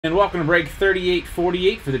And welcome to break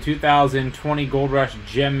 3848 for the 2020 Gold Rush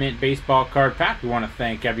Gem Mint Baseball Card Pack. We want to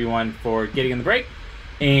thank everyone for getting in the break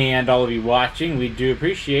and all of you watching. We do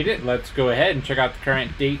appreciate it. Let's go ahead and check out the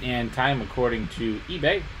current date and time according to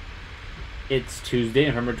eBay. It's Tuesday,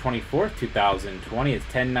 November 24th, 2020. It's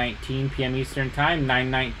 10:19 p.m. Eastern Time,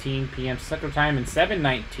 9:19 p.m. Central Time, and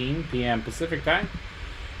 7:19 p.m. Pacific Time.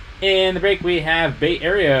 In the break, we have Bay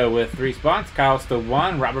Area with 3 spots. Kyle Sta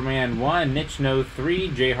 1, Robberman 1, Niche No 3,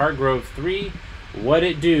 Jay Hargrove 3, What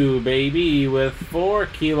It Do Baby with 4,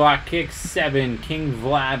 Keylock Kick 7, King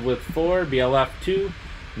Vlad with 4, BLF 2,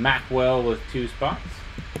 Macwell with 2 spots.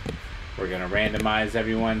 We're going to randomize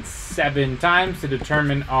everyone 7 times to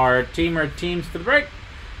determine our team or teams for the break.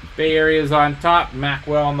 Bay Area's on top,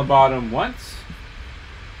 Macwell on the bottom once,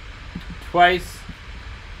 twice,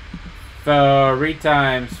 3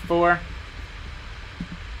 times 4,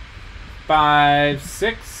 5,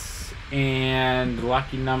 6, and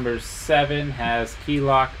lucky number 7 has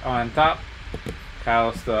Keylock on top,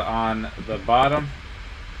 Kyle Sta on the bottom.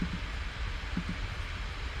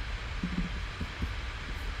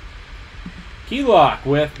 Keylock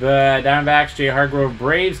with the Diamondbacks, Jay Hargrove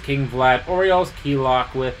Braves, King Vlad Orioles,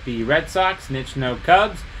 Keylock with the Red Sox, Niche No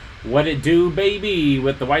Cubs, What It Do Baby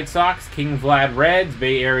with the White Sox, King Vlad Reds,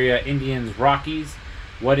 Bay Area Indians Rockies,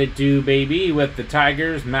 What It Do Baby with the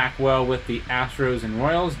Tigers, Macwell with the Astros and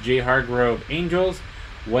Royals, Jay Hargrove Angels,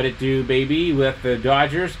 What It Do Baby with the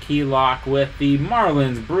Dodgers, Keylock with the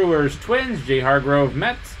Marlins, Brewers, Twins, Jay Hargrove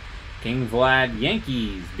Mets, King Vlad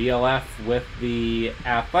Yankees, BLF with the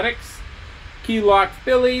Athletics, Keylock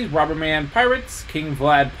Phillies, Robberman Pirates, King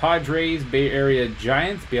Vlad Padres, Bay Area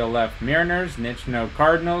Giants, BLF Mariners, Niche No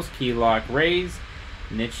Cardinals, Keylock Rays,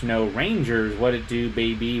 Niche No Rangers, What It Do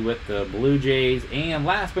Baby with the Blue Jays, and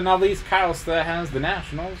last but not least, Kyle Sta has the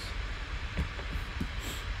Nationals.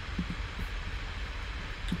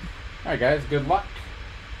 Alright guys, good luck.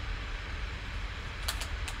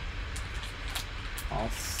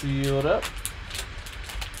 I'll seal it up.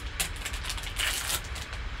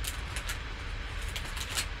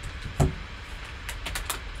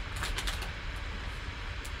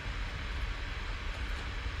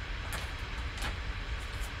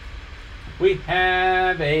 We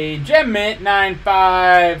have a Gem Mint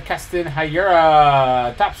 9.5 Keston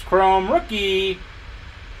Hiura, Topps Chrome rookie,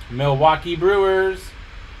 Milwaukee Brewers.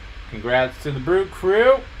 Congrats to the Brew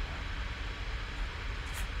Crew.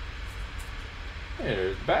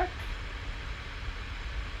 There's the back.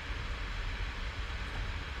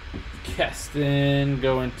 Keston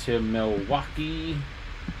going to Milwaukee.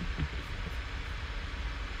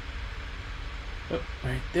 Oh,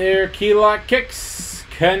 right there, Keylock Kicks.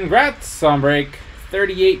 Congrats on break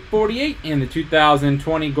 3848 in the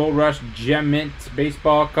 2020 Gold Rush Gem Mint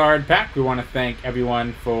Baseball Card Pack. We want to thank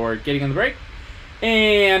everyone for getting in the break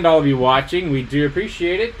and all of you watching. We do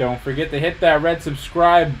appreciate it. Don't forget to hit that red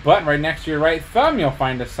subscribe button right next to your right thumb. You'll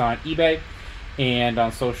find us on eBay and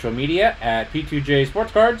on social media at P2J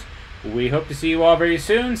Sports Cards. We hope to see you all very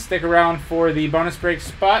soon. Stick around for the bonus break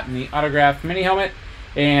spot and the autographed mini helmet.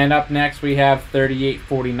 And up next, we have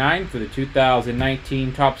 3849 for the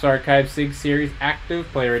 2019 Topps Archive SIG Series Active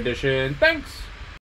Player Edition. Thanks!